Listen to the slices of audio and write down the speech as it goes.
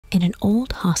In an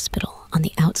old hospital on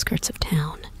the outskirts of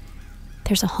town,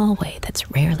 there's a hallway that's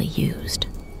rarely used,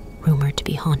 rumored to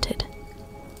be haunted.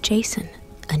 Jason,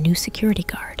 a new security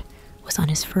guard, was on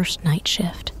his first night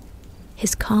shift.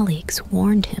 His colleagues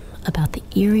warned him about the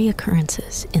eerie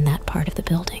occurrences in that part of the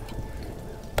building,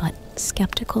 but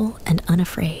skeptical and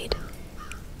unafraid,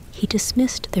 he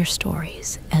dismissed their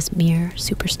stories as mere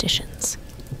superstitions.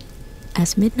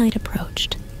 As midnight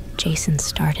approached, Jason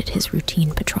started his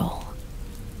routine patrol.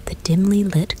 The dimly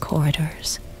lit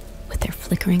corridors, with their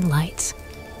flickering lights,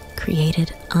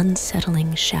 created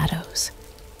unsettling shadows.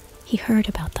 He heard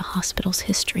about the hospital's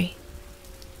history,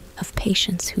 of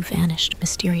patients who vanished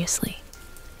mysteriously,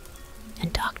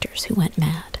 and doctors who went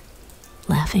mad.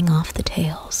 Laughing off the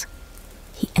tales,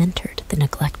 he entered the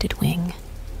neglected wing.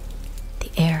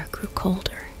 The air grew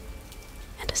colder,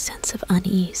 and a sense of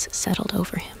unease settled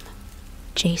over him.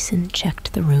 Jason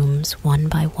checked the rooms one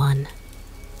by one,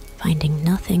 finding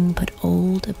nothing but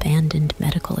old, abandoned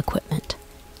medical equipment.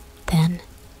 Then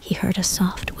he heard a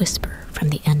soft whisper from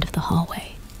the end of the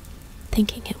hallway.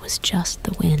 Thinking it was just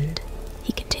the wind,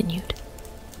 he continued,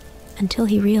 until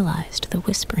he realized the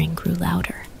whispering grew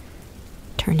louder,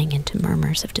 turning into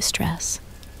murmurs of distress.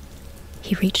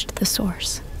 He reached the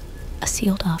source, a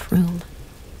sealed-off room,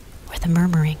 where the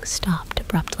murmuring stopped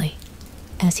abruptly.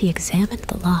 As he examined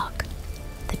the lock,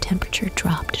 the temperature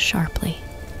dropped sharply,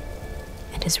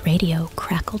 and his radio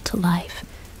crackled to life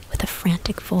with a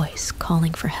frantic voice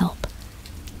calling for help,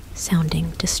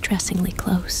 sounding distressingly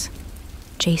close.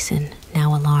 Jason,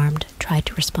 now alarmed, tried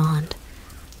to respond,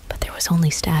 but there was only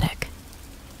static.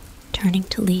 Turning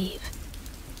to leave,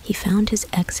 he found his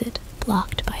exit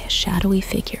blocked by a shadowy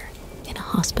figure in a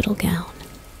hospital gown,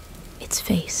 its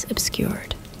face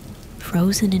obscured.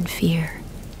 Frozen in fear,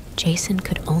 Jason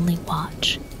could only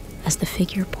watch as the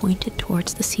figure pointed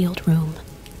towards the sealed room,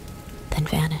 then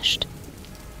vanished.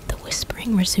 The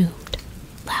whispering resumed,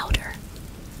 louder,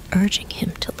 urging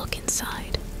him to look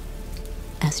inside.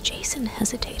 As Jason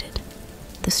hesitated,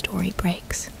 the story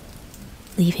breaks,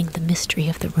 leaving the mystery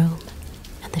of the room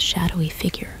and the shadowy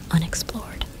figure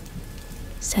unexplored,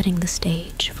 setting the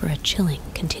stage for a chilling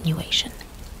continuation.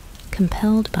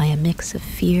 Compelled by a mix of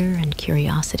fear and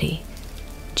curiosity,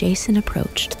 Jason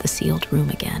approached the sealed room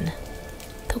again.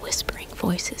 The whispering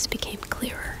voices became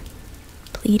clearer,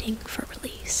 pleading for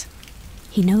release.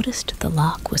 He noticed the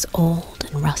lock was old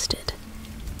and rusted,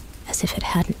 as if it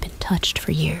hadn't been touched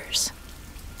for years.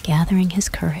 Gathering his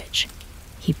courage,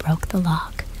 he broke the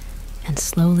lock and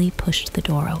slowly pushed the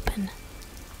door open.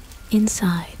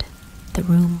 Inside, the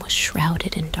room was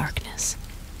shrouded in darkness,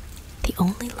 the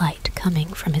only light coming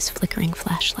from his flickering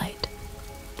flashlight.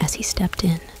 As he stepped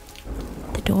in,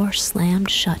 the door slammed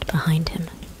shut behind him,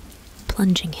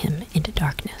 plunging him into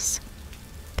darkness.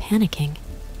 Panicking,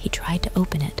 he tried to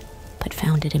open it, but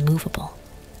found it immovable.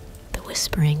 The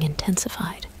whispering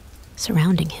intensified,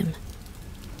 surrounding him,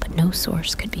 but no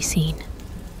source could be seen.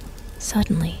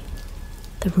 Suddenly,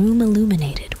 the room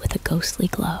illuminated with a ghostly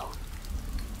glow,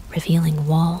 revealing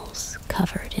walls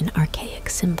covered in archaic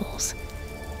symbols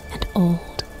and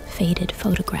old, faded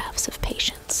photographs of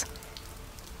patients,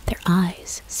 their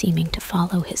eyes seeming to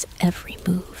follow his every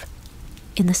move.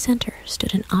 In the center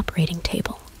stood an operating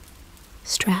table,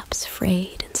 straps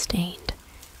frayed and stained,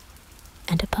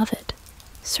 and above it,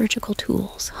 surgical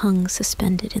tools hung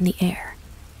suspended in the air,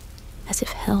 as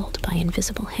if held by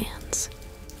invisible hands.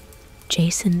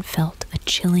 Jason felt a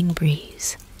chilling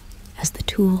breeze as the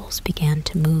tools began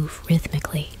to move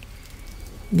rhythmically,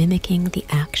 mimicking the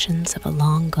actions of a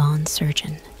long-gone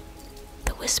surgeon.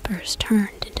 The whispers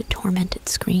turned into tormented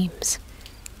screams,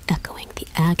 echoing the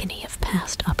agony of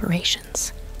past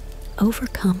operations.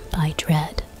 Overcome by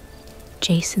dread,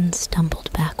 Jason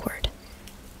stumbled backward,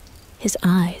 his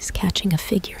eyes catching a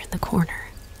figure in the corner.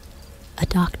 A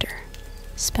doctor,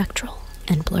 spectral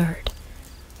and blurred,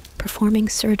 performing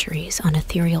surgeries on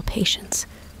ethereal patients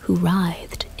who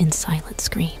writhed in silent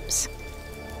screams.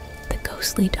 The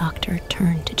ghostly doctor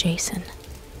turned to Jason,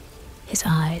 his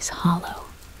eyes hollow,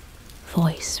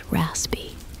 voice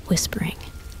raspy, whispering,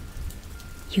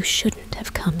 "You shouldn't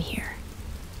have come here."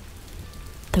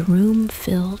 The room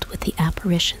filled with the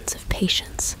apparitions of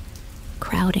patients,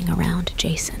 crowding around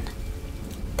Jason,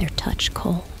 their touch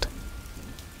cold,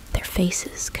 their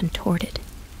faces contorted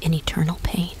in eternal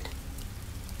pain.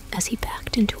 As he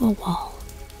backed into a wall,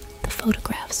 the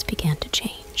photographs began to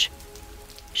change,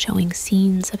 showing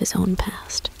scenes of his own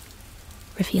past,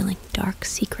 revealing dark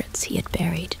secrets he had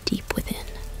buried deep within.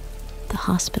 The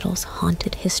hospital's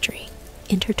haunted history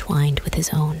intertwined with his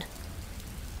own,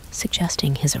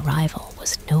 suggesting his arrival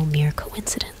was no mere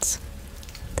coincidence.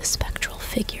 The spectral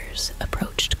figures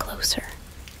approached closer,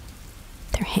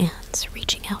 their hands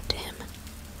reaching out to him,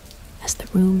 as the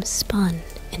room spun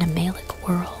in a Malic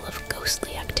whirl of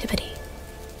ghostly activity.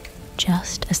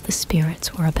 Just as the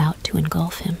spirits were about to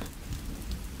engulf him,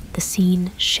 the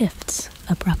scene shifts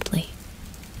abruptly,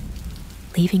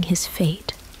 leaving his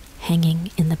fate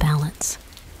hanging in the balance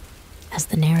as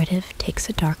the narrative takes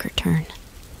a darker turn,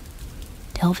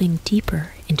 delving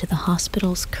deeper into the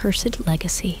hospital's cursed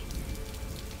legacy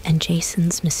and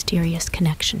Jason's mysterious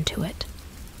connection to it.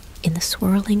 In the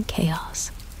swirling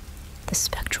chaos, the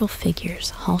spectral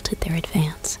figures halted their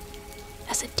advance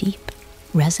as a deep,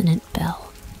 resonant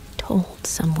bell tolled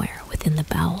somewhere within the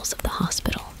bowels of the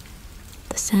hospital.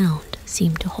 The sound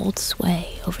seemed to hold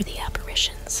sway over the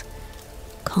apparitions,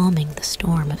 calming the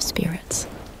storm of spirits.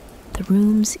 The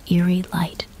room's eerie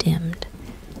light dimmed,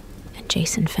 and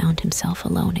Jason found himself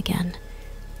alone again,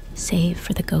 save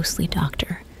for the ghostly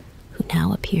doctor, who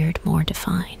now appeared more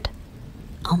defined,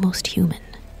 almost human.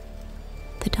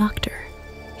 The doctor,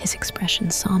 his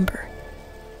expression somber,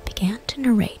 began to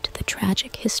narrate the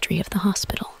tragic history of the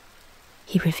hospital.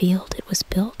 He revealed it was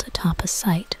built atop a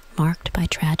site marked by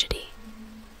tragedy,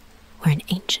 where an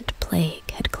ancient plague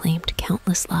had claimed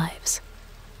countless lives.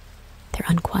 Their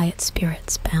unquiet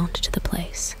spirits bound to the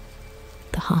place.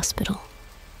 The hospital,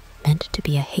 meant to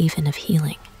be a haven of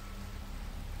healing,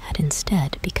 had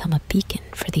instead become a beacon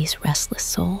for these restless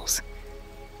souls,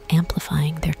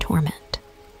 amplifying their torment.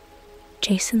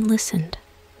 Jason listened,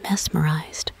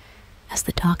 mesmerized, as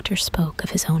the doctor spoke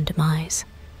of his own demise,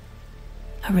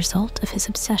 a result of his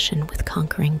obsession with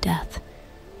conquering death,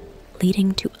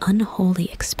 leading to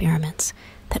unholy experiments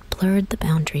that blurred the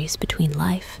boundaries between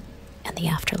life and the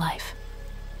afterlife.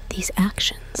 These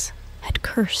actions had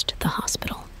cursed the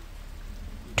hospital,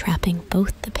 trapping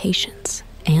both the patients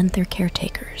and their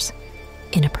caretakers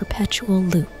in a perpetual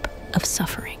loop of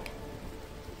suffering.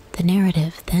 The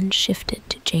narrative then shifted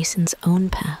to Jason's own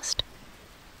past,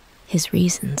 his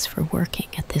reasons for working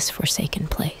at this forsaken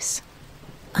place.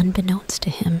 Unbeknownst to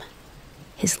him,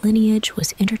 his lineage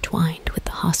was intertwined with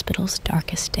the hospital's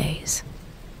darkest days.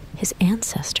 His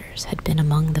ancestors had been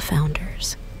among the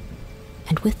founders,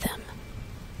 and with them,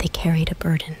 they carried a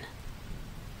burden,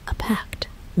 a pact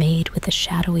made with the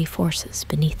shadowy forces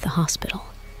beneath the hospital,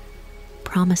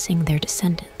 promising their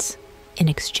descendants in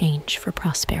exchange for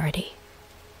prosperity.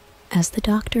 As the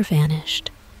doctor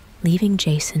vanished, leaving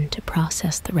Jason to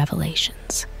process the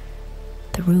revelations,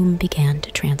 the room began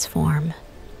to transform.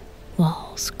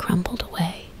 Walls crumbled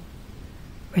away,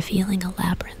 revealing a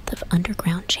labyrinth of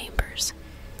underground chambers,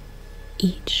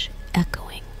 each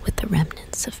echoing with the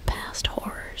remnants of past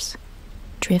horrors.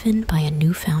 Driven by a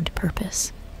newfound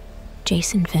purpose,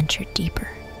 Jason ventured deeper,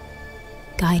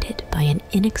 guided by an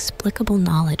inexplicable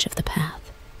knowledge of the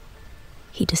path.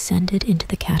 He descended into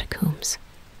the catacombs,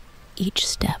 each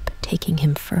step taking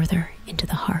him further into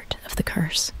the heart of the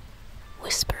curse.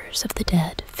 Whispers of the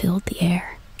dead filled the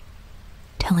air,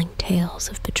 telling tales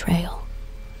of betrayal,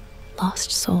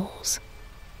 lost souls,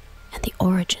 and the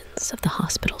origins of the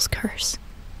hospital's curse.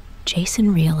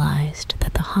 Jason realized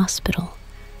that the hospital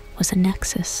was a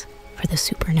nexus for the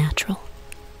supernatural,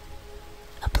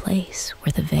 a place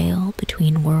where the veil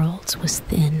between worlds was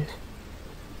thin,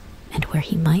 and where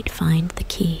he might find the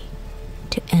key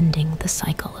to ending the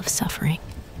cycle of suffering.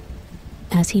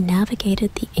 As he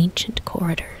navigated the ancient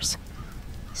corridors,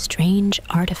 strange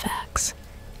artifacts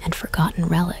and forgotten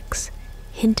relics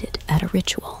hinted at a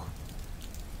ritual,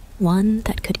 one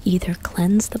that could either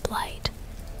cleanse the blight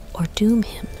or doom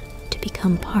him to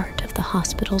become part of the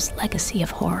hospital's legacy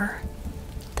of horror.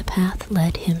 The path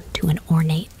led him to an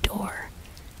ornate door,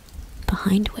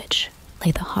 behind which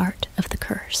lay the heart of the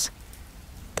curse,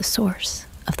 the source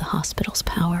of the hospital's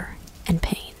power and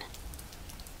pain.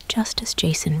 Just as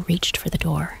Jason reached for the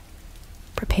door,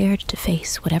 prepared to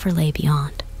face whatever lay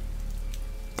beyond,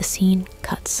 the scene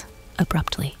cuts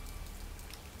abruptly,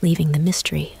 leaving the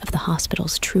mystery of the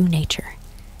hospital's true nature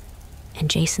and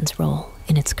Jason's role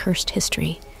in its cursed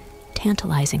history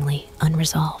tantalizingly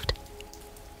unresolved,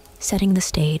 setting the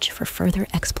stage for further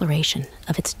exploration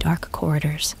of its dark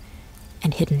corridors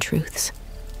and hidden truths.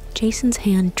 Jason's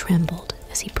hand trembled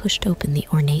as he pushed open the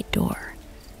ornate door,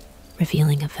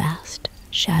 revealing a vast,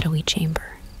 shadowy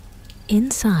chamber.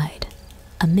 Inside,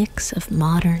 a mix of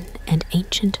modern and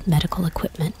ancient medical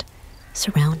equipment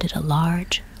surrounded a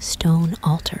large stone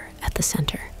altar at the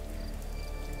center,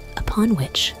 upon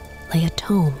which lay a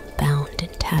tome bound in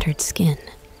tattered skin,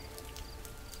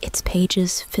 its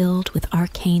pages filled with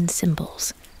arcane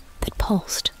symbols that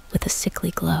pulsed with a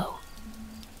sickly glow.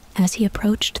 As he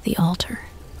approached the altar,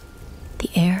 the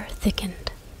air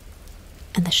thickened,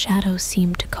 and the shadows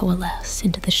seemed to coalesce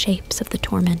into the shapes of the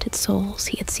tormented souls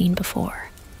he had seen before.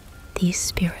 These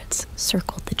spirits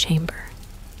circled the chamber,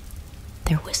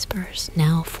 their whispers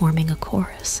now forming a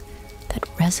chorus that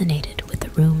resonated with the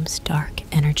room's dark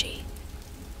energy.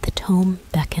 The tome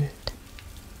beckoned,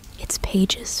 its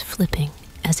pages flipping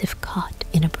as if caught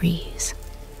in a breeze,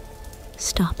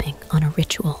 stopping on a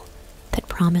ritual that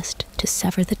promised to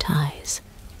sever the ties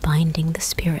binding the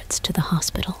spirits to the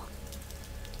hospital.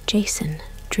 Jason,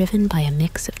 driven by a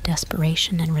mix of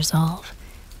desperation and resolve,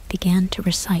 began to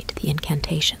recite the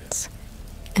incantations.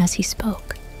 As he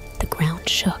spoke, the ground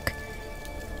shook,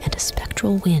 and a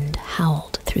spectral wind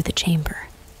howled through the chamber.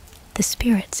 The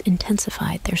spirits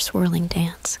intensified their swirling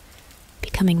dance,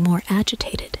 becoming more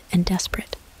agitated and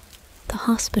desperate. The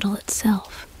hospital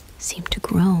itself seemed to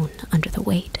groan under the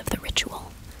weight of the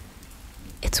ritual,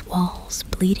 its walls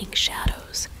bleeding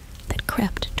shadows that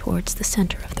crept towards the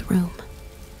center of the room.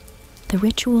 The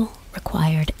ritual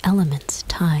required elements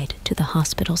tied to the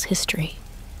hospital's history,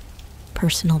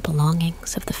 personal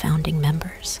belongings of the founding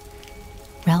members,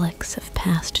 relics of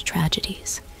past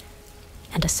tragedies,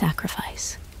 and a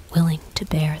sacrifice willing to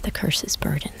bear the curse's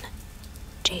burden.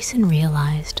 Jason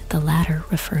realized the latter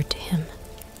referred to him,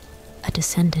 a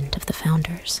descendant of the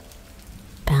founders,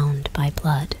 bound by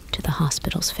blood to the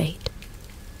hospital's fate.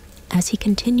 As he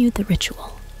continued the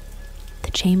ritual,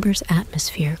 the chamber's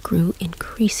atmosphere grew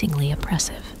increasingly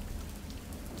oppressive,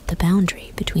 the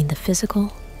boundary between the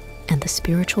physical and the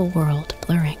spiritual world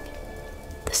blurring.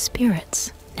 The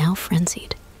spirits, now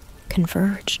frenzied,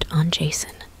 converged on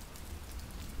Jason,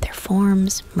 their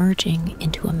forms merging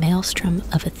into a maelstrom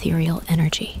of ethereal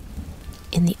energy.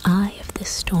 In the eye of this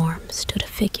storm stood a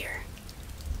figure,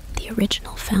 the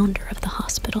original founder of the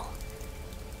hospital,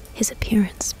 his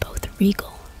appearance both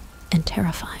regal and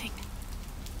terrifying.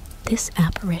 This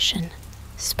apparition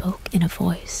spoke in a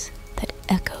voice that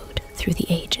echoed through the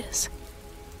ages,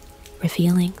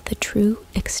 revealing the true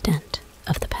extent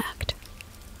of the pact.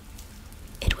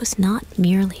 It was not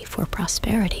merely for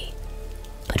prosperity,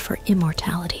 but for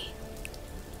immortality,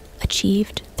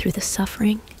 achieved through the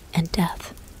suffering and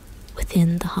death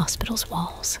within the hospital's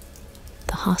walls.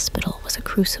 The hospital was a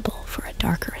crucible for a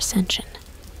darker ascension,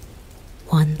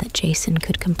 one that Jason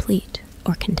could complete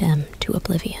or condemn to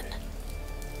oblivion.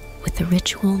 With the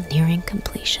ritual nearing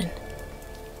completion,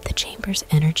 the chamber's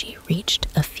energy reached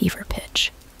a fever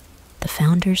pitch. The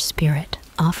founder's spirit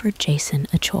offered Jason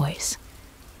a choice: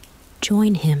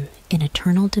 join him in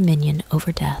eternal dominion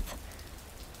over death,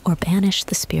 or banish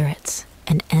the spirits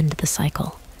and end the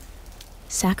cycle,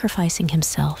 sacrificing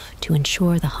himself to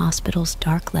ensure the hospital's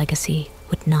dark legacy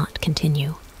would not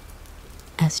continue.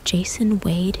 As Jason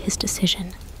weighed his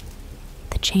decision,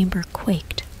 the chamber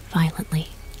quaked violently,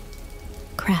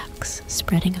 cracks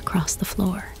spreading across the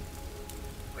floor,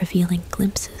 revealing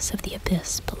glimpses of the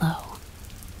abyss below.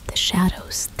 The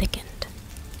shadows thickened,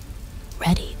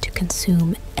 ready to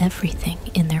consume everything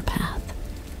in their path,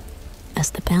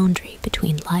 as the boundary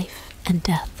between life and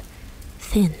death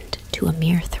thinned to a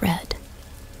mere thread.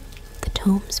 The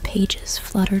tome's pages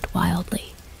fluttered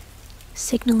wildly,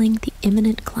 signaling the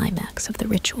imminent climax of the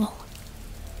ritual.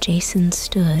 Jason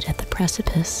stood at the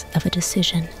precipice of a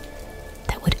decision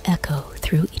that would echo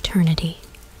through eternity.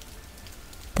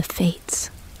 The fates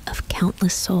of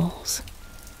countless souls,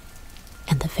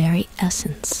 and the very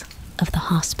essence of the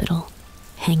hospital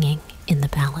hanging in the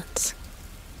balance.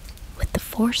 With the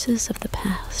forces of the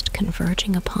past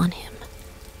converging upon him,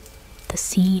 the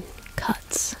scene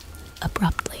cuts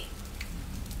abruptly,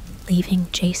 leaving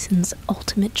Jason's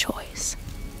ultimate choice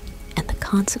and the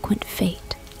consequent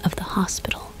fate of the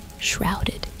hospital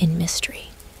shrouded in mystery,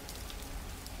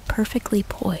 perfectly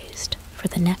poised for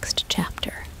the next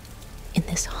chapter in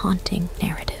this haunting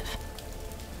narrative.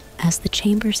 As the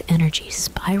chamber's energy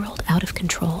spiraled out of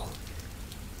control,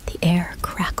 the air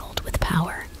crackled with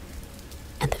power,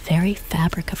 and the very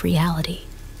fabric of reality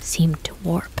seemed to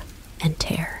warp and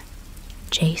tear.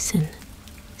 Jason,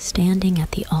 standing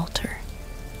at the altar,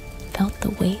 felt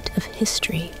the weight of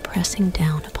history pressing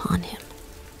down upon him.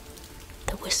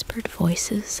 The whispered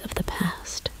voices of the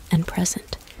past and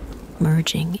present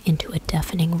merging into a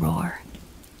deafening roar.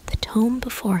 The tome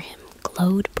before him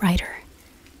glowed brighter,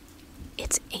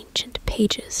 its ancient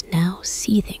pages now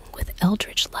seething with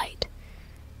eldritch light,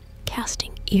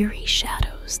 casting eerie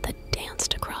shadows that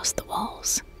danced across the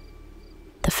walls.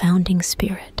 The founding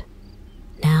spirit,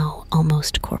 now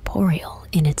almost corporeal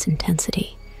in its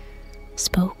intensity,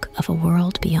 spoke of a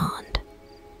world beyond,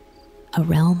 a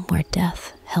realm where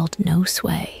death held no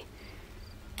sway,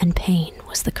 and pain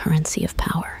was the currency of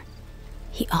power.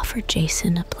 He offered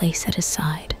Jason a place at his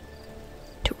side,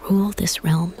 to rule this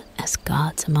realm as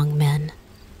gods among men,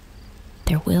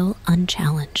 their will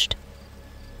unchallenged,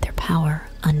 their power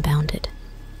unbounded.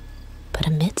 But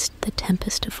amidst the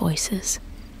tempest of voices,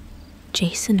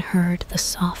 Jason heard the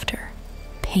softer,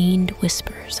 pained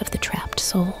whispers of the trapped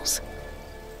souls,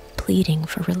 pleading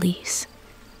for release,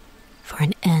 for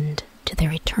an end to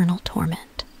their eternal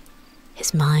torment.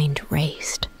 His mind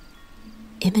raced,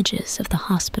 images of the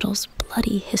hospital's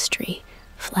bloody history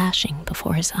flashing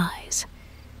before his eyes,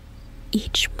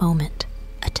 each moment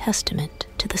a testament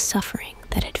to the suffering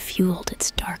that had fueled its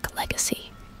dark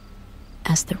legacy.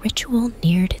 As the ritual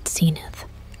neared its zenith,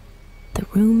 the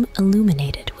room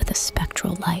illuminated with a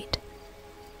spectral light,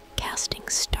 casting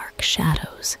stark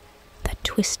shadows that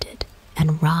twisted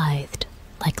and writhed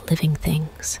like living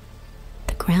things.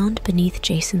 The ground beneath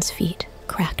Jason's feet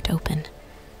cracked open,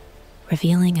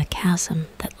 revealing a chasm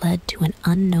that led to an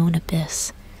unknown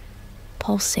abyss,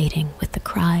 pulsating with the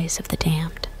cries of the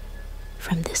damned.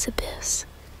 From this abyss,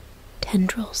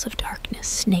 tendrils of darkness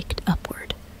snaked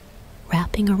upward,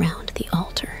 wrapping around the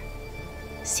altar,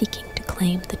 seeking to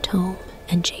claim the tome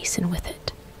and Jason with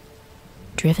it.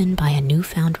 Driven by a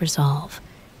newfound resolve,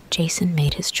 Jason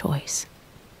made his choice.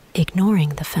 Ignoring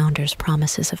the founder's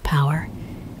promises of power,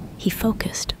 he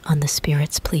focused on the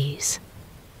spirit's pleas.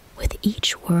 With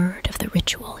each word of the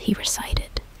ritual he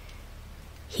recited,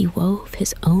 he wove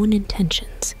his own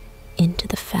intentions into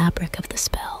the fabric of the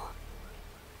spell,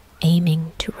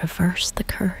 aiming to reverse the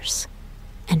curse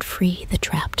and free the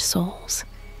trapped souls,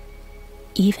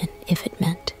 even if it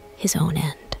meant his own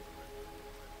end.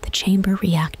 The chamber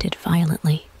reacted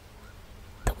violently,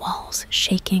 the walls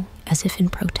shaking as if in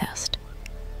protest,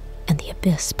 and the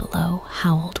abyss below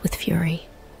howled with fury.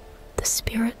 The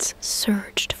spirits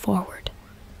surged forward,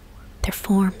 their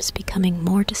forms becoming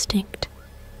more distinct,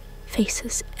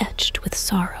 faces etched with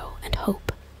sorrow and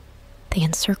hope. They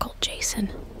encircled Jason,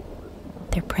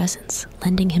 their presence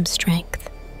lending him strength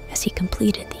as he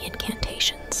completed the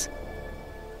incantations.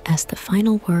 As the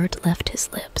final word left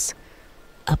his lips,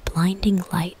 a blinding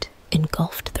light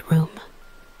engulfed the room.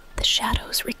 The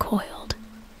shadows recoiled,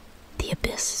 the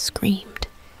abyss screamed,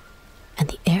 and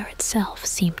the air itself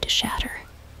seemed to shatter.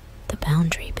 The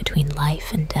boundary between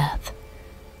life and death,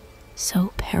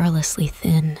 so perilously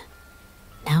thin,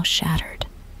 now shattered,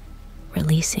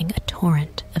 releasing a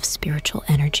torrent of spiritual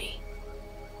energy.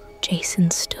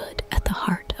 Jason stood at the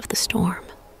heart of the storm,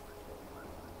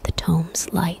 the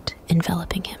tome's light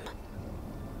enveloping him,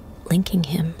 linking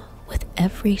him with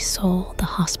every soul the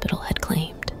hospital had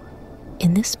claimed.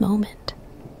 In this moment,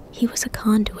 he was a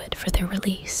conduit for their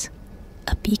release,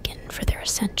 a beacon for their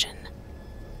ascension.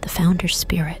 The founder's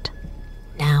spirit,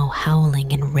 now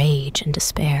howling in rage and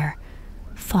despair,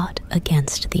 fought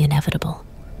against the inevitable,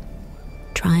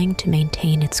 trying to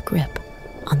maintain its grip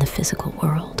on the physical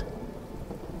world.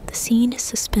 The scene is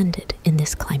suspended in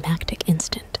this climactic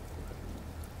instant,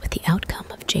 with the outcome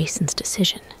of Jason's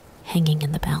decision hanging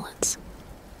in the balance.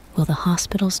 Will the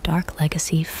hospital's dark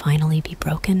legacy finally be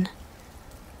broken,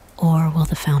 or will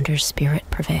the founder's spirit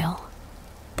prevail?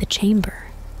 The chamber,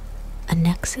 a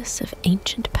nexus of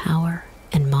ancient power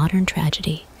and modern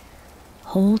tragedy,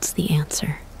 holds the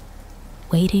answer,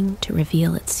 waiting to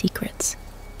reveal its secrets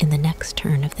in the next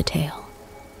turn of the tale.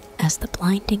 As the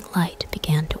blinding light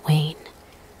began to wane,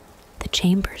 the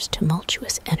chamber's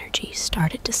tumultuous energy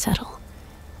started to settle,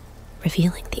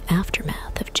 revealing the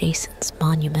aftermath of Jason's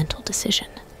monumental decision.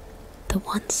 The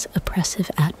once oppressive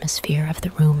atmosphere of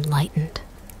the room lightened,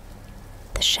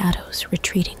 the shadows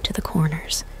retreating to the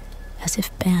corners as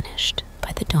if banished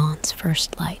by the dawn's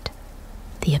first light.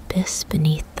 The abyss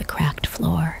beneath the cracked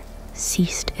floor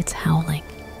ceased its howling,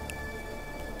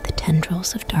 the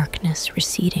tendrils of darkness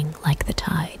receding like the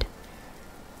tide,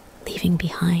 leaving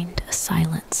behind a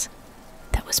silence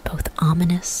that was both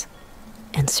ominous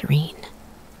and serene.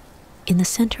 In the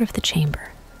center of the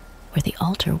chamber, where the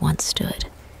altar once stood,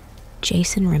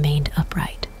 Jason remained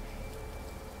upright,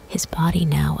 his body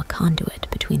now a conduit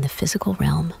between the physical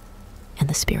realm and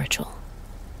the spiritual.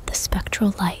 The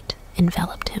spectral light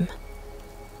enveloped him,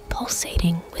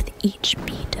 pulsating with each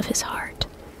beat of his heart,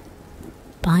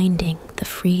 binding the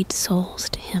freed souls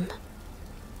to him,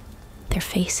 their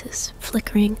faces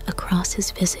flickering across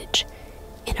his visage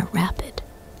in a rapid,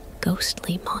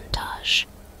 ghostly montage.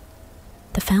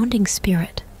 The founding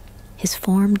spirit, his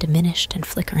form diminished and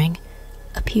flickering,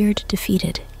 appeared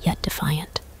defeated yet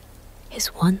defiant.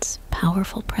 His once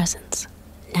powerful presence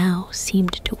now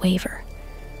seemed to waver,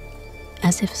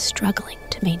 as if struggling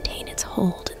to maintain its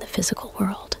hold in the physical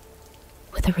world.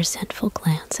 With a resentful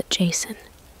glance at Jason,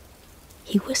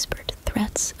 he whispered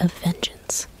threats of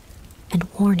vengeance and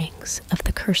warnings of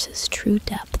the curse's true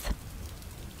depth,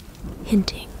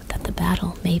 hinting that the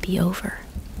battle may be over,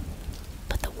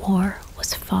 but the war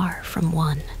was far from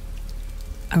won.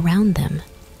 Around them,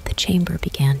 the the chamber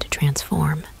began to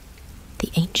transform. The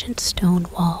ancient stone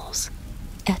walls,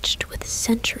 etched with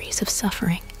centuries of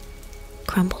suffering,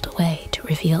 crumbled away to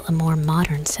reveal a more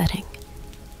modern setting.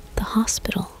 The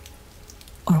hospital,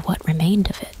 or what remained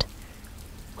of it,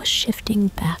 was shifting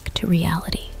back to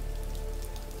reality,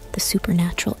 the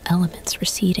supernatural elements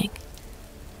receding,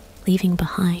 leaving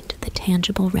behind the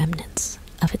tangible remnants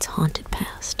of its haunted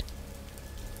past.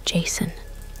 Jason,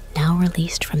 now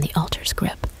released from the altar's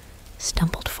grip,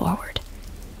 stumbled forward,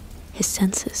 his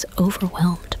senses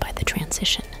overwhelmed by the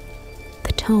transition.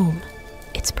 The tome,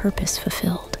 its purpose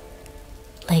fulfilled,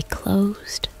 lay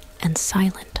closed and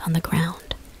silent on the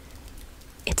ground,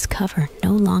 its cover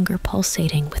no longer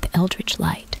pulsating with eldritch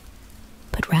light,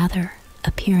 but rather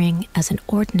appearing as an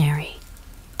ordinary,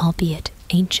 albeit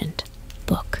ancient,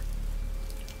 book.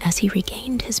 As he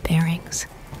regained his bearings,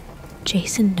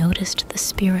 Jason noticed the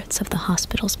spirits of the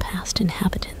hospital's past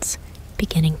inhabitants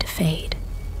beginning to fade,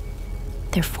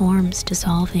 their forms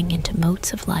dissolving into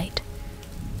motes of light,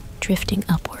 drifting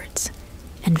upwards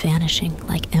and vanishing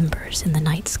like embers in the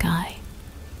night sky.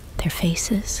 Their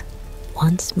faces,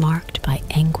 once marked by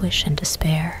anguish and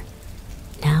despair,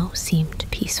 now seemed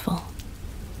peaceful,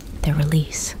 their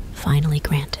release finally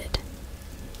granted.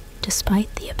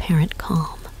 Despite the apparent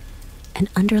calm, an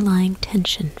underlying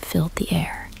tension filled the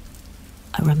air,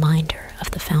 a reminder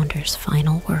of the founder's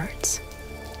final words.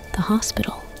 The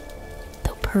hospital,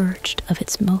 though purged of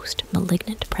its most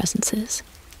malignant presences,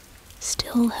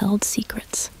 still held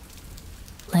secrets,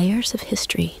 layers of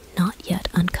history not yet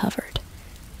uncovered,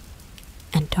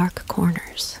 and dark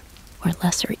corners where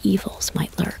lesser evils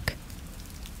might lurk.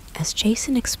 As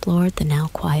Jason explored the now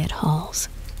quiet halls,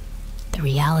 the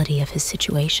reality of his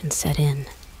situation set in.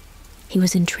 He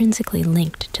was intrinsically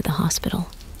linked to the hospital,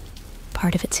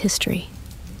 part of its history,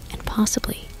 and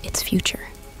possibly its future.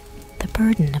 The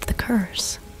burden of the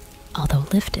curse, although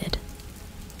lifted,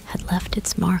 had left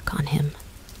its mark on him,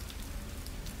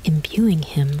 imbuing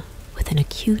him with an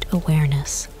acute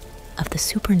awareness of the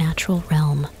supernatural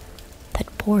realm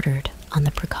that bordered on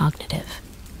the precognitive.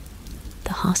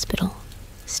 The hospital,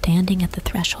 standing at the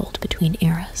threshold between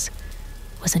eras,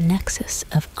 was a nexus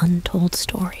of untold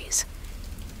stories,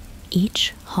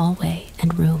 each hallway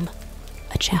and room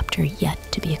a chapter yet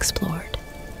to be explored.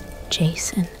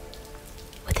 Jason,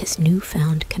 with his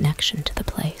newfound connection to the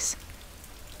place,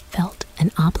 felt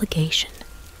an obligation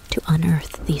to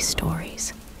unearth these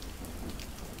stories,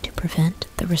 to prevent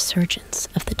the resurgence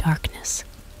of the darkness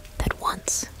that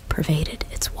once pervaded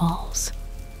its walls.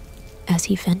 As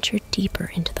he ventured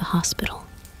deeper into the hospital,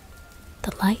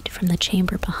 the light from the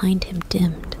chamber behind him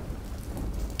dimmed,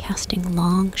 casting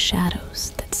long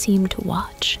shadows that seemed to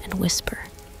watch and whisper,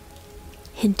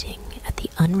 hinting at the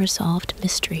unresolved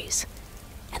mysteries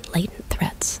and latent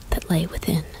threats that lay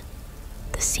within.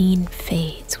 The scene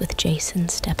fades with Jason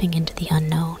stepping into the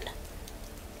unknown,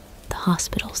 the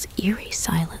hospital's eerie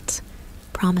silence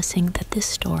promising that this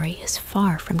story is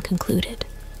far from concluded,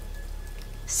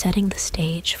 setting the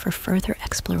stage for further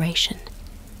exploration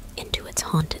into its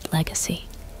haunted legacy.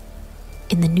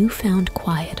 In the newfound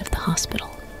quiet of the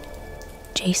hospital,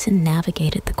 Jason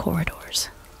navigated the corridors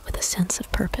with a sense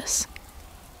of purpose,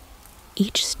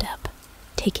 each step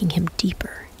taking him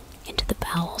deeper into the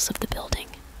bowels of the building.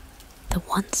 The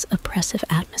once oppressive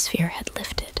atmosphere had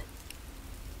lifted,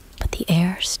 but the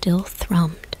air still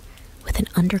thrummed with an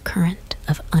undercurrent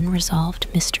of unresolved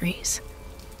mysteries.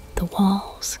 The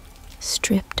walls,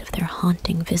 stripped of their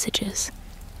haunting visages,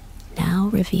 now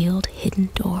revealed hidden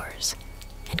doors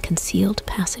and concealed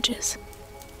passages,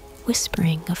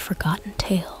 whispering of forgotten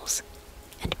tales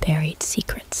and buried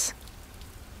secrets.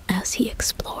 As he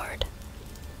explored,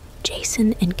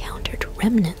 Jason encountered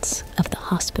remnants of the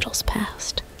hospital's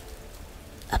past,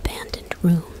 abandoned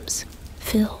rooms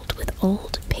filled with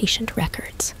old patient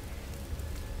records,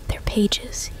 their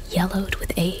pages yellowed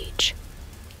with age,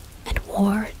 and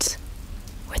wards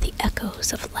where the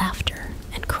echoes of laughter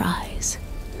and cries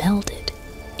melded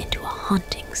into a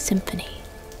haunting symphony.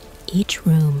 Each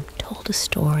room told a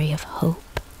story of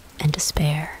hope and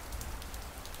despair,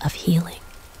 of healing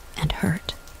and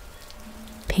hurt,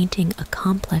 painting a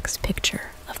complex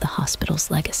picture of the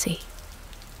hospital's legacy.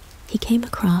 He came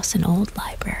across an old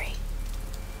library,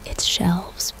 its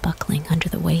shelves buckling under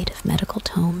the weight of medical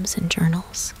tomes and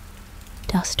journals.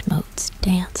 Dust motes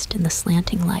danced in the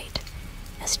slanting light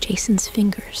as Jason's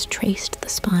fingers traced the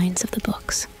spines of the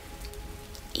books,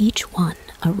 each one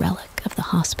a relic of the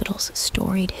hospital's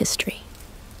storied history.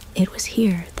 It was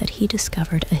here that he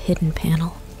discovered a hidden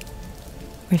panel,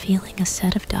 revealing a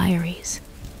set of diaries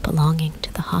belonging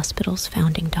to the hospital's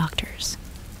founding doctors.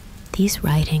 These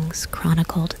writings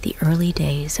chronicled the early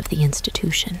days of the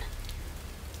institution,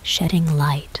 shedding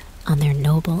light on their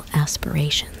noble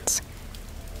aspirations,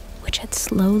 which had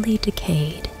slowly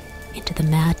decayed into the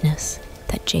madness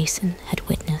that Jason had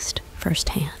witnessed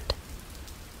firsthand.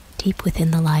 Deep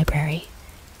within the library,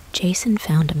 Jason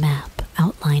found a map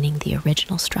outlining the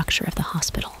original structure of the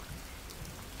hospital,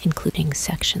 including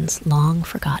sections long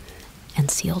forgotten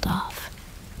and sealed off.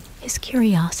 His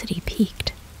curiosity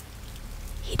piqued.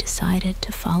 He decided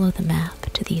to follow the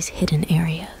map to these hidden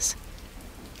areas,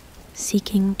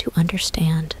 seeking to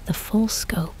understand the full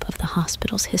scope of the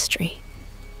hospital's history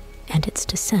and its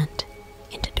descent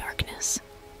into darkness.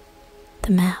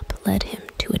 The map led him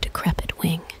to a decrepit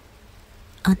wing,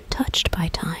 untouched by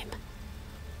time,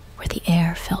 where the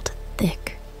air felt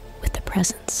thick with the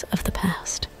presence of the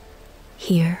past.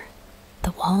 Here,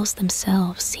 the walls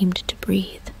themselves seemed to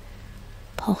breathe,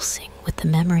 pulsing with the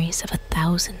memories of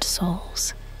 1,000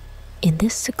 souls. In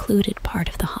this secluded part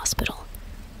of the hospital,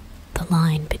 the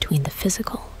line between the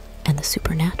physical and the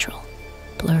supernatural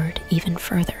blurred even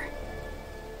further,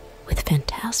 with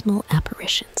phantasmal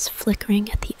apparitions flickering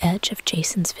at the edge of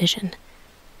Jason's vision,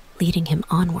 leading him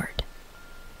onward.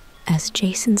 As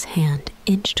Jason's hand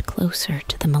inched closer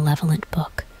to the malevolent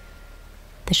book,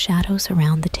 the shadows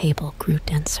around the table grew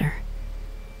denser,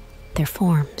 their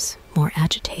forms more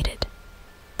agitated.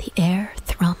 The air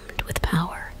thrummed with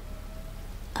power,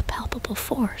 a palpable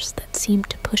force that seemed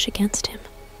to push against him,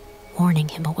 warning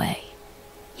him away.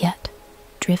 Yet,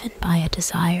 driven by a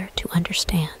desire to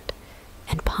understand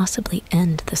and possibly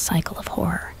end the cycle of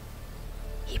horror,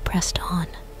 he pressed on,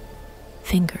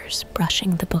 fingers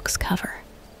brushing the book's cover.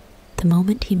 The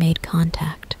moment he made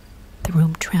contact, the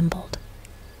room trembled,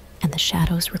 and the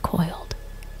shadows recoiled,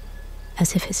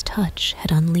 as if his touch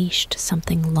had unleashed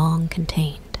something long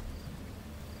contained.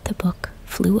 The book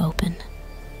flew open,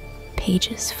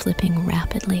 pages flipping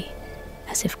rapidly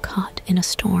as if caught in a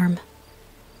storm,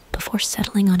 before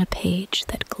settling on a page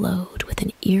that glowed with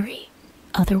an eerie,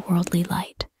 otherworldly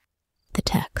light. The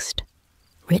text,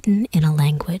 written in a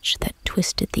language that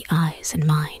twisted the eyes and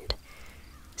mind,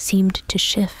 seemed to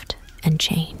shift and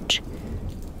change,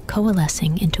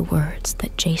 coalescing into words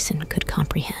that Jason could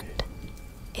comprehend.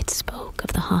 It spoke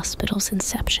of the hospital's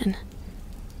inception,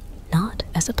 not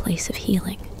as a place of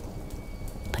healing,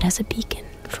 but as a beacon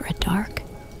for a dark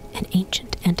and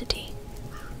ancient entity,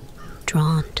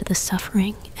 drawn to the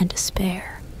suffering and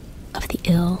despair of the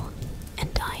ill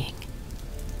and dying.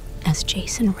 As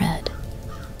Jason read,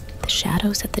 the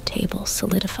shadows at the table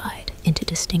solidified into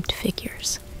distinct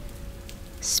figures,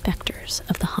 specters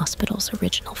of the hospital's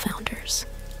original founders.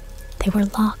 They were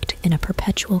locked in a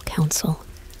perpetual council,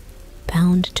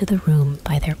 bound to the room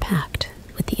by their pact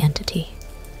with the entity.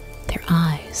 Their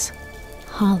eyes,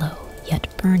 hollow yet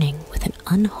burning with an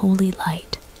unholy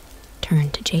light,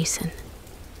 turned to Jason,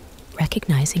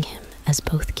 recognizing him as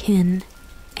both kin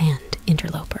and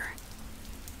interloper.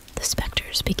 The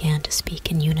specters began to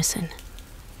speak in unison,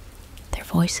 their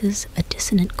voices a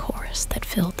dissonant chorus that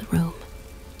filled the room.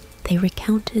 They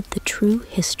recounted the true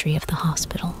history of the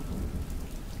hospital,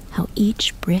 how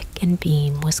each brick and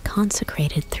beam was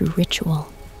consecrated through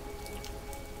ritual,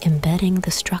 embedding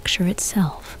the structure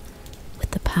itself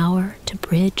with the power to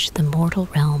bridge the mortal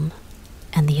realm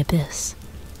and the abyss.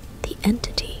 The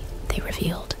entity, they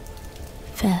revealed,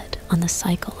 fed on the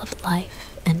cycle of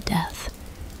life and death,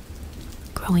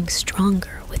 growing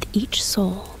stronger with each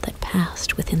soul that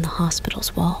passed within the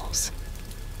hospital's walls.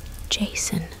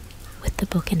 Jason, with the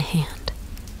book in hand,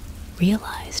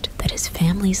 realized that his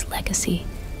family's legacy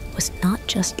was not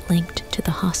just linked to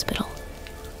the hospital,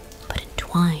 but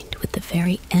entwined with the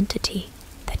very entity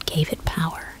that gave it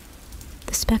power.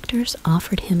 The specters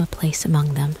offered him a place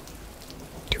among them,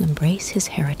 to embrace his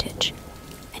heritage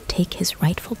and take his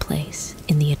rightful place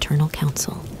in the Eternal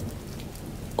Council,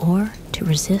 or to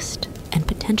resist and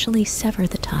potentially sever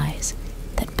the ties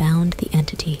that bound the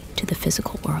entity to the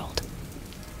physical world.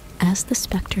 As the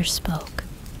specters spoke,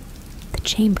 the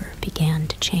chamber began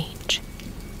to change,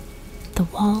 the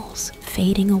walls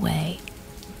fading away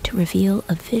to reveal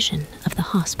a vision of the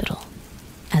hospital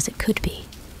as it could be,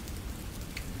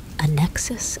 a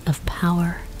nexus of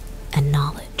power and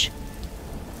knowledge,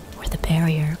 where the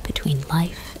barrier between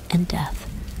life and death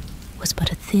was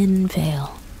but a thin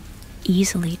veil,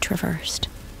 easily traversed.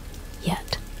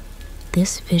 Yet,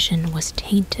 this vision was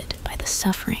tainted by the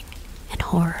suffering and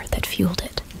horror that fueled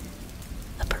it,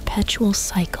 a perpetual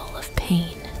cycle of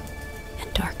pain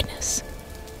and darkness.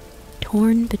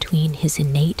 Torn between his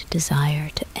innate desire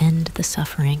to end the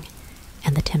suffering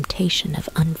and the temptation of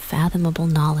unfathomable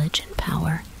knowledge and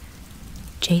power,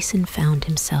 Jason found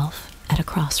himself at a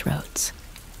crossroads.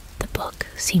 The book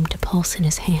seemed to pulse in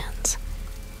his hands,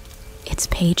 its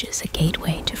pages a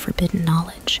gateway to forbidden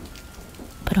knowledge,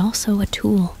 but also a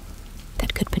tool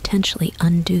that could potentially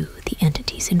undo the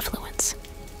entity's influence.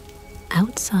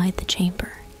 Outside the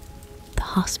chamber, the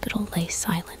hospital lay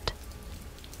silent,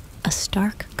 a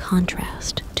stark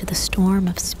contrast to the storm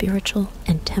of spiritual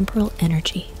and temporal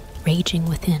energy raging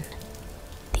within.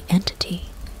 The entity,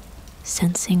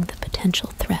 sensing the potential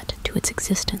threat to its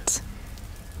existence,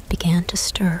 began to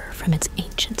stir from its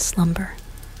ancient slumber,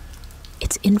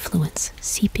 its influence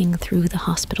seeping through the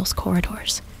hospital's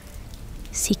corridors,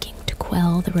 seeking to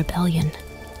quell the rebellion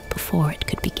before it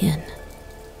could begin.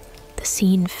 The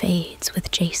scene fades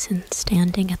with Jason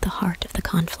standing at the heart of the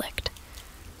conflict,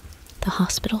 the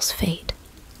hospital's fate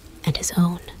and his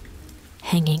own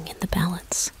hanging in the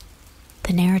balance.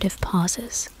 The narrative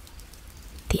pauses,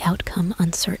 the outcome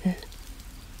uncertain,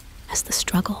 as the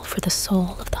struggle for the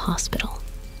soul of the hospital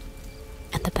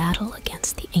and the battle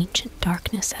against the ancient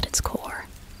darkness at its core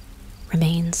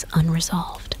remains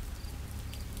unresolved,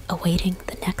 awaiting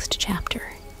the next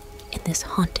chapter in this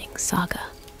haunting saga.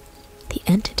 The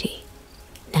entity,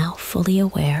 now fully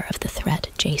aware of the threat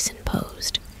Jason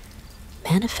posed,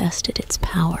 manifested its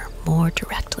power more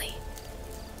directly,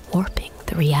 warping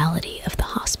the reality of the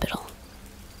hospital.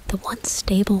 The once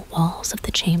stable walls of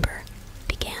the chamber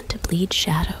began to bleed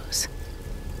shadows,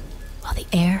 while the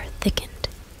air thickened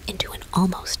into an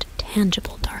almost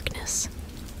tangible darkness.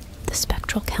 The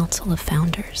spectral council of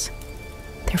founders,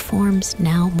 their forms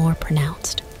now more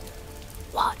pronounced,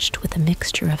 watched with a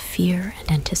mixture of fear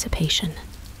and anticipation,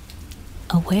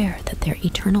 aware that their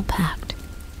eternal pact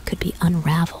could be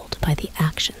unraveled by the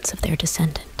actions of their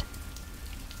descendant.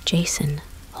 Jason,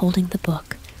 holding the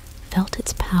book, felt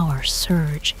its power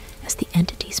surge as the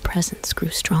entity's presence grew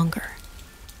stronger.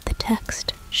 The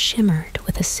text shimmered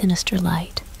with a sinister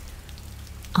light,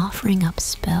 offering up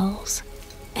spells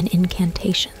and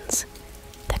incantations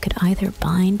that could either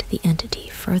bind the entity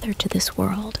further to this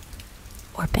world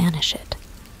or banish it,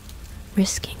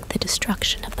 risking the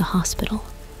destruction of the hospital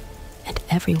and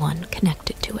everyone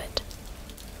connected to it.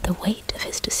 The weight of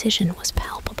his decision was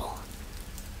palpable,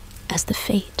 as the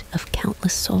fate of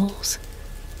countless souls,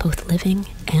 both living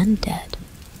and dead,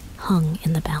 hung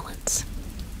in the balance.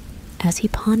 As he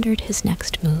pondered his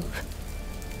next move,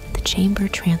 the chamber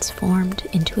transformed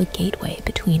into a gateway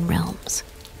between realms,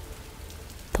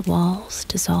 the walls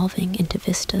dissolving into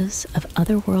vistas of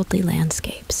otherworldly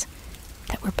landscapes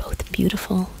that were both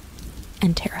beautiful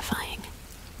and terrifying.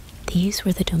 These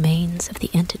were the domains of the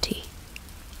entity,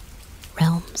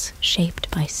 realms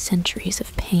shaped by centuries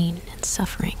of pain and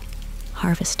suffering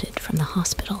harvested from the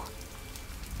hospital.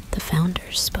 The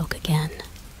founders spoke again,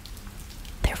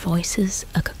 their voices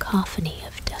a cacophony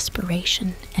of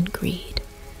desperation and greed,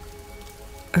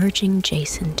 urging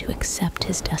Jason to accept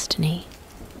his destiny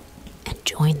and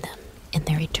join them in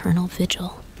their eternal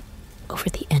vigil over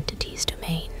the entity's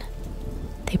domain.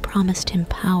 They promised him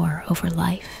power over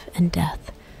life and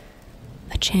death,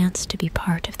 a chance to be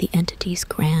part of the entity's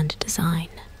grand design.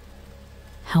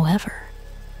 However,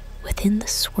 within the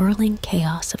swirling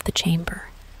chaos of the chamber,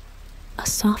 a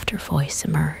softer voice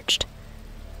emerged,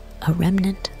 a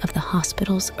remnant of the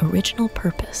hospital's original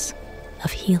purpose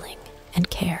of healing and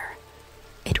care.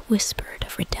 It whispered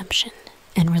of redemption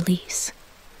and release,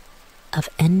 of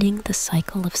ending the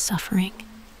cycle of suffering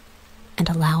and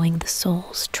allowing the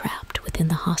souls trapped within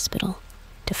the hospital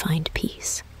to find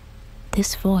peace.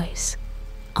 This voice,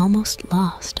 almost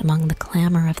lost among the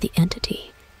clamor of the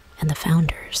entity and the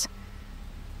founders,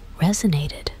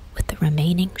 resonated with the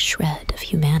remaining shred of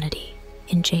humanity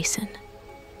in Jason.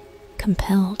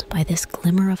 Compelled by this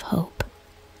glimmer of hope,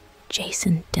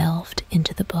 Jason delved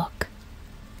into the book,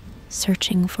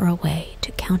 searching for a way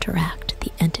to counteract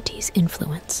the entity's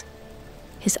influence.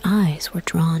 His eyes were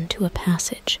drawn to a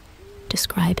passage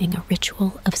describing a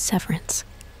ritual of severance,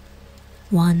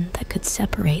 one that could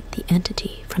separate the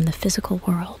entity from the physical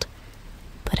world,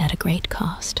 but at a great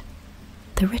cost.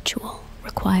 The ritual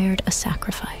required a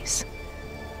sacrifice,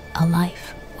 a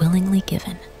life willingly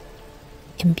given,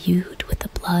 imbued with the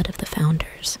blood of the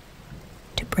founders,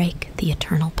 to break the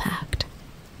eternal pact.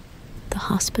 The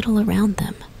hospital around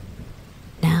them,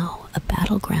 now a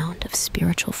battleground of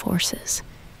spiritual forces,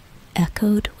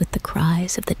 echoed with the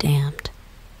cries of the damned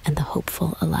and the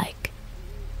hopeful alike.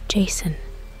 Jason,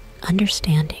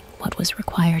 understanding what was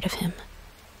required of him,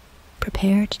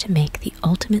 prepared to make the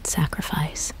ultimate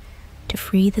sacrifice to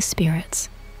free the spirits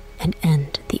and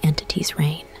end the entity's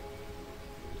reign.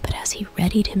 But as he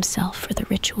readied himself for the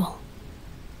ritual,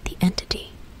 the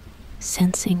entity,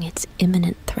 sensing its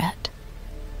imminent threat,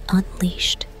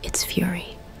 unleashed its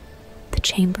fury. The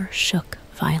chamber shook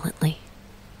violently.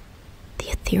 The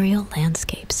ethereal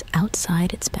landscapes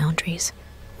outside its boundaries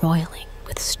roiling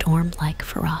with storm-like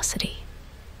ferocity.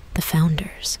 The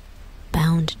founders,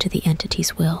 bound to the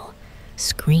entity's will,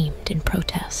 screamed in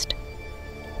protest,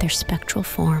 their spectral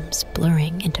forms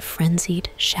blurring into frenzied,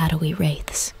 shadowy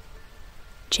wraiths.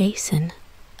 Jason,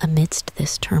 amidst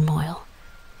this turmoil,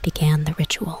 began the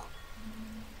ritual,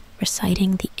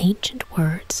 reciting the ancient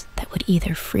words that would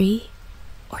either free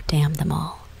or damn them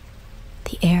all.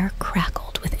 The air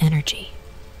crackled with energy,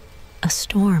 a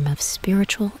storm of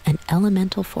spiritual and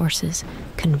elemental forces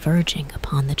converging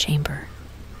upon the chamber.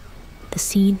 The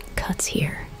scene cuts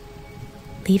here,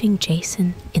 leaving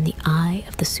Jason in the eye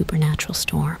of the supernatural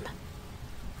storm.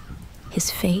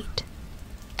 His fate,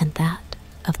 and that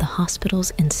of the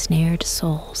hospital's ensnared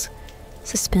souls,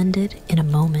 suspended in a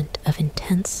moment of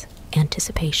intense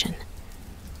anticipation,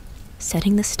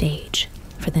 setting the stage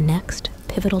for the next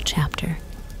pivotal chapter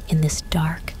in this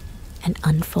dark and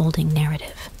unfolding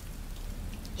narrative.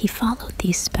 He followed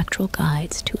these spectral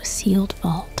guides to a sealed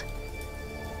vault,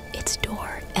 its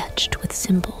door etched with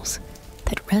symbols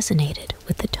that resonated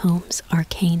with the tome's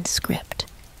arcane script.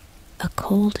 A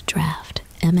cold draft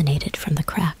emanated from the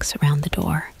cracks around the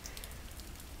door,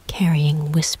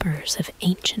 carrying whispers of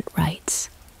ancient rites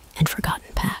and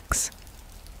forgotten pacts.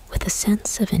 With a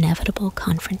sense of inevitable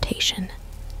confrontation,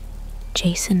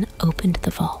 Jason opened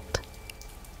the vault,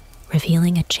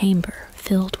 revealing a chamber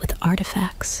filled with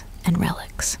artifacts and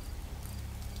relics,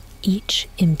 each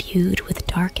imbued with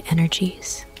dark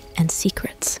energies and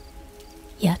secrets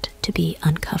yet to be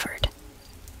uncovered.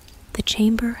 The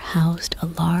chamber housed a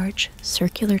large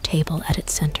circular table at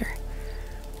its center,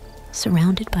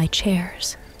 surrounded by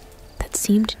chairs that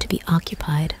seemed to be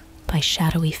occupied by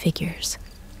shadowy figures,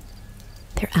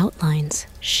 their outlines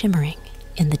shimmering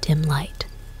in the dim light.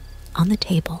 On the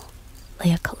table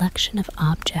lay a collection of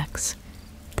objects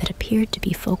that appeared to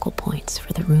be focal points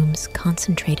for the room's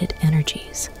concentrated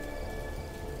energies.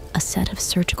 A set of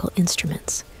surgical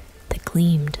instruments that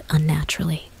gleamed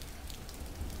unnaturally,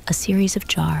 a series of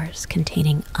jars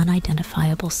containing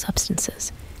unidentifiable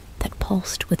substances that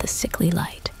pulsed with a sickly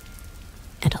light,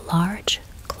 and a large,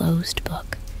 closed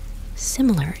book,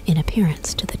 similar in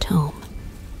appearance to the tome,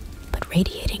 but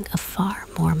radiating a far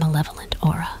more malevolent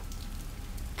aura.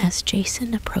 As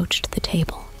Jason approached the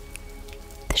table,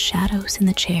 the shadows in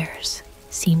the chairs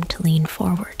seemed to lean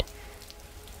forward,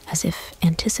 as if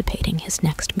anticipating his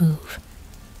next move.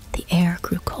 The air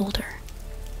grew colder,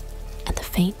 and the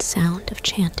faint sound of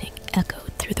chanting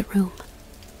echoed through the room.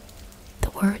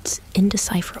 The words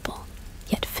indecipherable,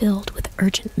 yet filled with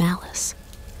urgent malice.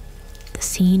 The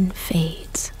scene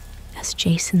fades as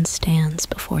Jason stands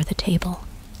before the table,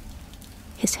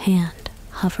 his hand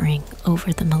hovering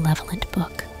over the malevolent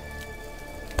book.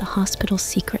 The hospital's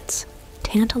secrets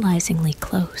tantalizingly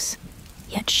close,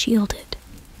 yet shielded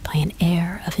by an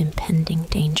air of impending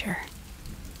danger.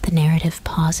 The narrative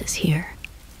pauses here,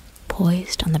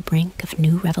 poised on the brink of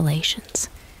new revelations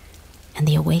and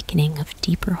the awakening of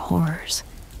deeper horrors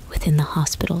within the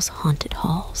hospital's haunted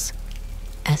halls.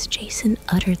 As Jason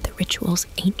uttered the ritual's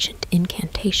ancient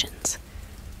incantations,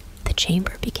 the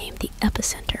chamber became the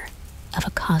epicenter of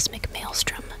a cosmic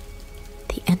maelstrom.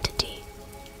 The entity,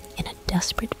 in a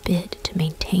desperate bid to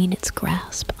maintain its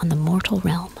grasp on the mortal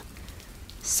realm,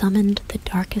 summoned the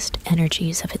darkest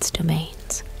energies of its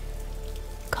domains,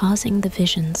 causing the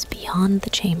visions beyond the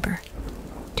chamber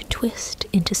to twist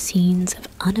into scenes of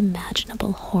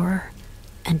unimaginable horror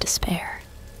and despair.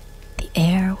 The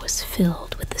air was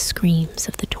filled with the screams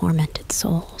of the tormented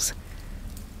souls,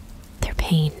 their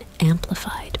pain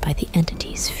amplified by the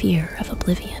entity's fear of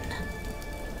oblivion.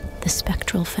 The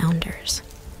spectral founders,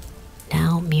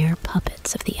 now mere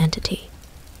puppets of the entity,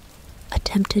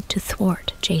 attempted to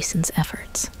thwart Jason's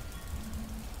efforts,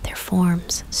 their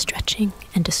forms stretching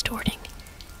and distorting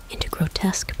into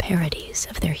grotesque parodies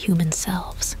of their human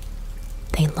selves.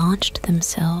 They launched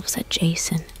themselves at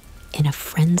Jason in a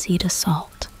frenzied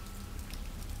assault,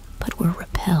 but were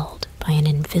repelled by an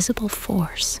invisible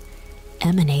force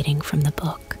emanating from the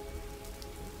book,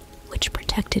 which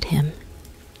protected him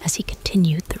as he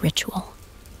continued the ritual.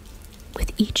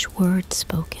 With each word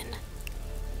spoken,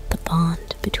 the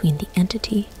bond between the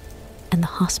entity and the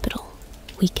hospital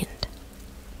weakened,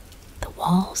 the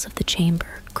walls of the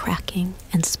chamber cracking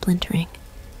and splintering,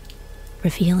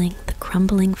 revealing the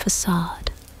crumbling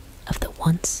facade of the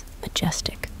once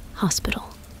majestic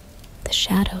hospital. The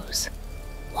shadows,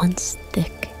 once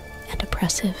thick and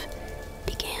oppressive,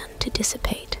 began to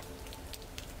dissipate,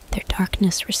 their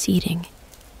darkness receding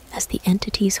as the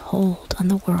entity's hold on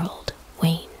the world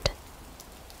waned.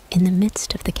 In the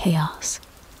midst of the chaos,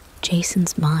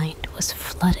 Jason's mind was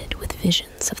flooded with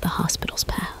visions of the hospital's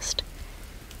past,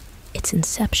 its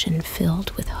inception filled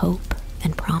with hope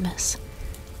and promise,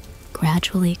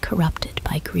 gradually corrupted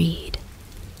by greed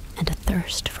and a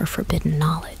thirst for forbidden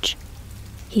knowledge.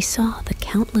 He saw the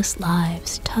countless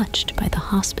lives touched by the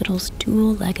hospital's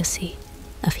dual legacy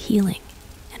of healing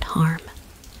and harm,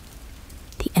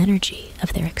 the energy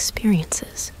of their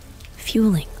experiences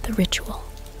fueling the ritual,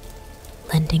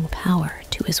 lending power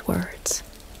to his words.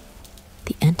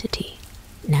 The entity,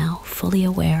 now fully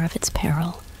aware of its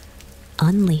peril,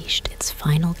 unleashed its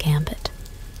final gambit,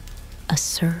 a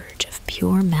surge of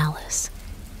pure malice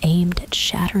aimed at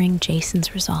shattering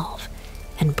Jason's resolve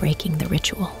and breaking the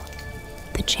ritual.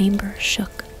 The chamber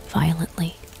shook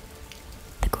violently,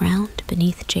 the ground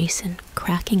beneath Jason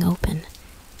cracking open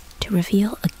to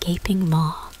reveal a gaping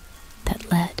maw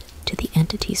that led to the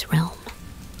entity's realm,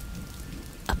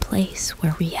 a place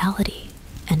where reality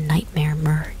and nightmare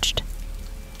merged.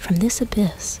 From this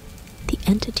abyss, the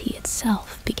entity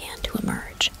itself began to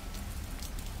emerge,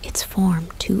 its form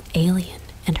too alien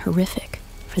and horrific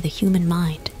for the human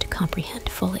mind to comprehend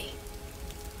fully.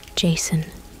 Jason,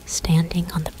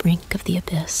 standing on the brink of the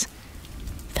abyss,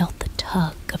 felt the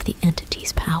tug of the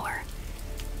entity's power,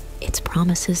 its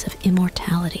promises of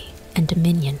immortality and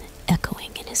dominion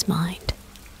echoing in his mind.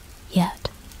 Yet,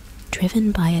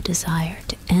 driven by a desire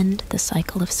to end the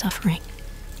cycle of suffering,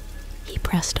 he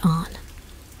pressed on,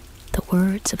 the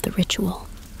words of the ritual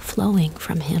flowing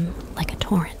from him like a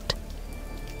torrent,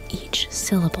 each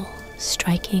syllable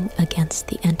striking against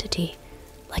the entity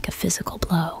like a physical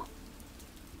blow.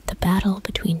 The battle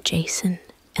between Jason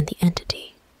and the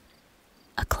entity,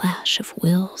 a clash of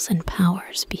wills and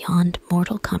powers beyond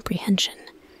mortal comprehension,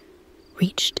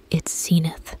 reached its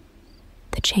zenith.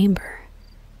 The chamber,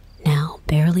 now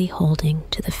barely holding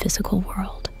to the physical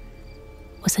world,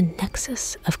 was a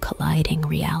nexus of colliding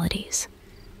realities,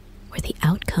 where the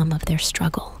outcome of their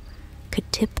struggle could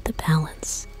tip the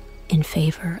balance in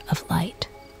favor of light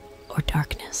or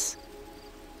darkness.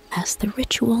 As the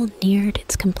ritual neared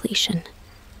its completion,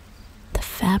 the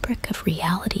fabric of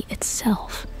reality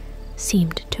itself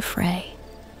seemed to fray.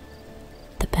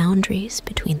 The boundaries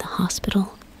between the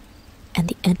hospital and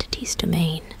the entity's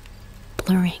domain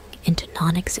blurring into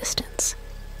non-existence.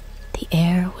 The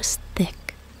air was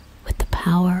thick with the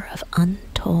power of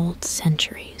untold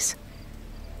centuries,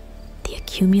 the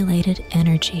accumulated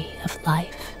energy of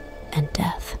life and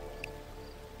death,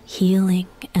 healing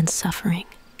and suffering,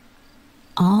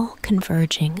 all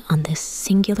converging on this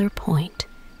singular point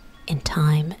in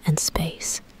time and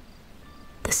space.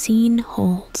 The scene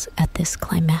holds at this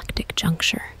climactic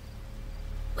juncture,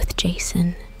 with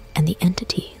Jason and the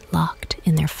entity locked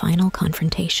in their final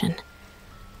confrontation.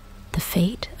 The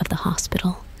fate of the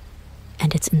hospital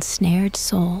and its ensnared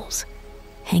souls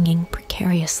hanging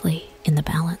precariously in the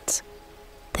balance.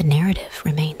 The narrative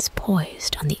remains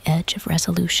poised on the edge of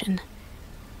resolution,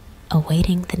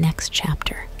 awaiting the next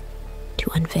chapter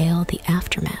to unveil the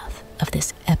aftermath of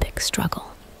this epic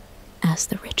struggle. As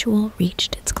the ritual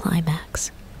reached its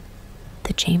climax,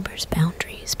 the chamber's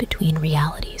boundaries between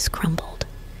realities crumbled,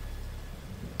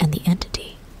 and the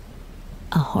entity,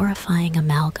 a horrifying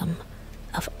amalgam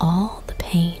of all the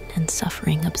pain and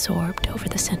suffering absorbed over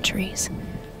the centuries,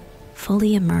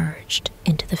 fully emerged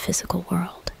into the physical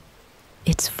world.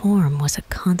 Its form was a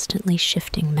constantly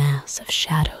shifting mass of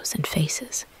shadows and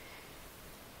faces,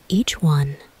 each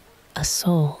one a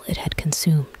soul it had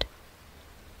consumed,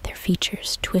 their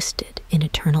features twisted in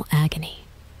eternal agony.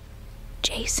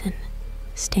 Jason,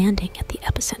 standing at the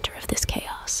epicenter of this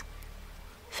chaos,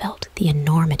 felt the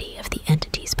enormity of the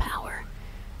entity's power,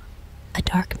 a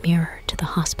dark mirror to the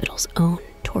hospital's own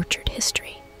tortured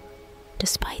history.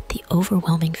 Despite the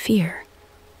overwhelming fear,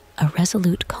 a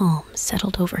resolute calm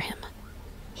settled over him.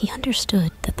 He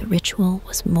understood that the ritual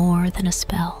was more than a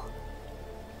spell.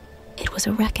 It was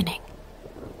a reckoning,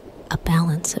 a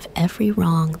balance of every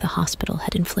wrong the hospital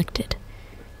had inflicted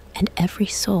and every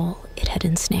soul it had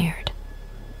ensnared.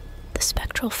 The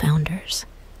spectral founders,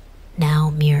 now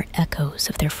mere echoes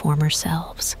of their former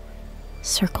selves,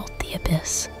 circled the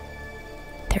abyss,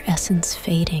 their essence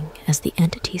fading as the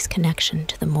entity's connection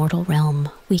to the mortal realm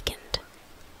weakened.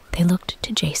 They looked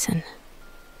to Jason,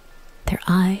 their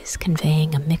eyes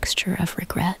conveying a mixture of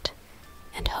regret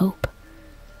and hope,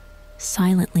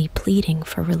 silently pleading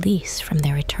for release from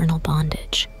their eternal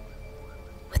bondage.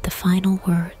 With the final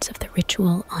words of the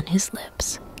ritual on his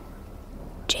lips,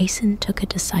 Jason took a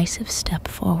decisive step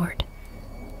forward,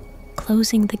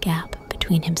 closing the gap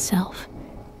between himself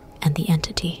and the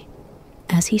entity.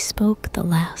 As he spoke the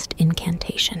last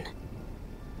incantation,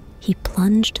 he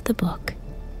plunged the book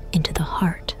into the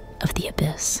heart of the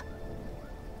abyss,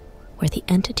 where the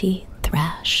entity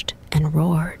thrashed and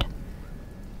roared,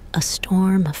 a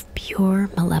storm of pure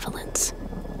malevolence,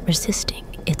 resisting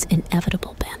its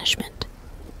inevitable banishment.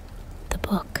 The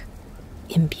book,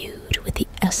 imbued with the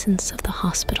essence of the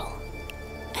hospital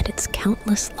and its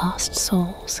countless lost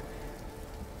souls,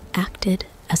 acted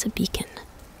as a beacon,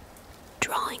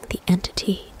 drawing the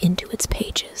entity into its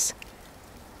pages,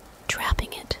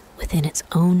 trapping it within its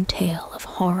own tale of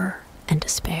horror and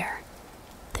despair.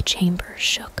 The chamber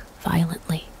shook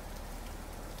violently,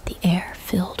 the air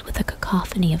filled with a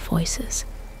cacophony of voices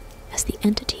as the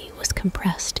entity was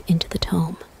compressed into the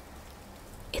tome,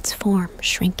 its form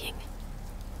shrinking,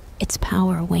 its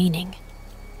power waning,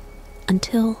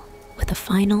 until, with a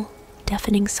final,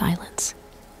 deafening silence,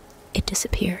 it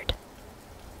disappeared.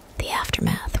 The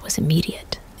aftermath was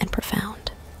immediate and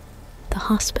profound. The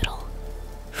hospital,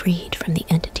 freed from the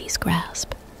entity's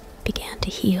grasp, began to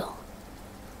heal,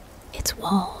 its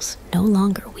walls no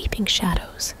longer weeping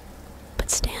shadows, but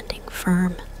standing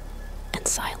firm and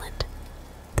silent.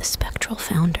 The spectral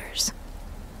founders,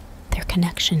 their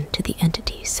connection to the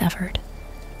entity severed,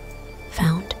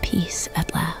 found peace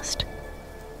at last,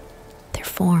 their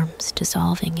forms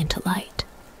dissolving into light,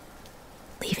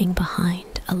 leaving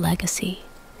behind a legacy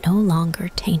no longer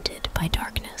tainted by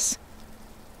darkness.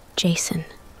 Jason,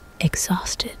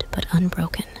 exhausted but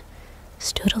unbroken,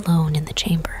 stood alone in the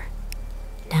chamber,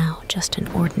 now just an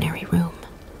ordinary room.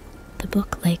 The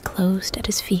book lay closed at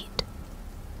his feet,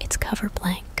 its cover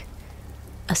blank,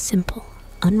 a simple,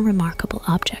 unremarkable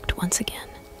object once again.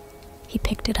 He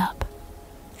picked it up,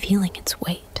 feeling its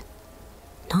weight,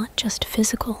 not just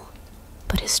physical,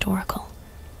 but historical,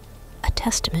 a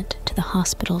testament to the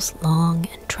hospital's long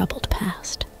and troubled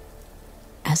past.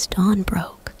 As dawn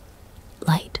broke,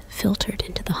 light filtered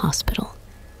into the hospital,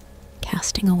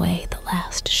 casting away the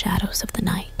last shadows of the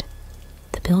night.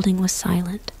 The building was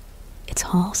silent, its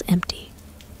halls empty,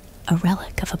 a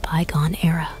relic of a bygone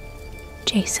era.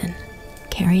 Jason,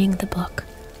 carrying the book,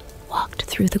 walked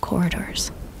through the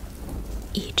corridors,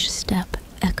 each step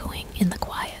echoing in the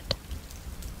quiet,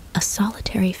 a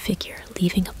solitary figure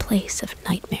leaving a place of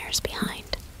nightmares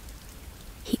behind.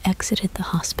 He exited the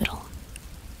hospital,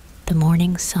 the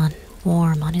morning sun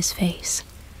warm on his face,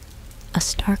 a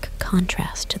stark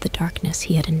contrast to the darkness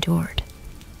he had endured.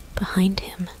 Behind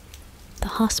him, the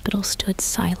hospital stood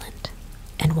silent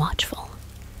and watchful,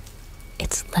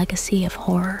 its legacy of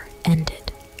horror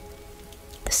ended,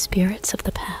 the spirits of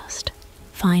the past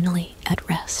finally at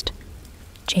rest.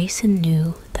 Jason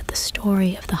knew that the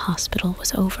story of the hospital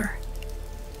was over,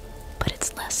 but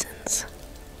its lessons,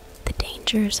 the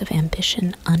dangers of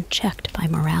ambition unchecked by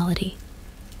morality,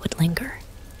 would linger.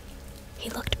 He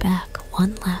looked back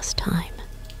one last time,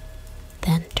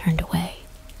 then turned away,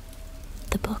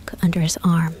 the book under his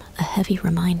arm a heavy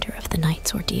reminder of the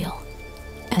night's ordeal.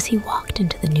 As he walked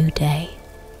into the new day,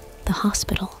 the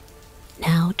hospital,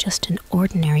 now just an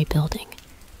ordinary building,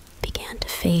 began to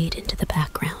fade into the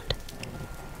background.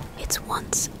 Its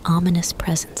once ominous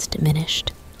presence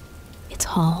diminished, its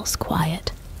halls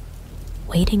quiet,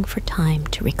 waiting for time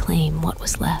to reclaim what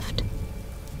was left.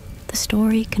 The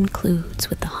story concludes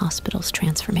with the hospital's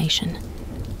transformation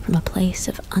from a place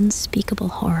of unspeakable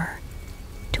horror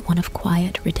to one of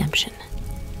quiet redemption.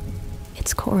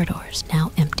 Its corridors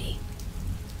now empty,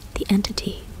 the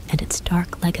entity and its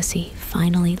dark legacy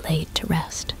finally laid to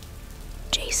rest.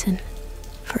 Jason,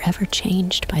 forever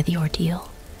changed by the ordeal,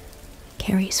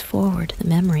 carries forward the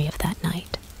memory of that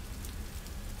night,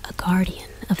 a guardian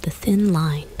of the thin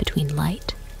line between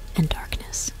light and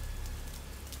darkness.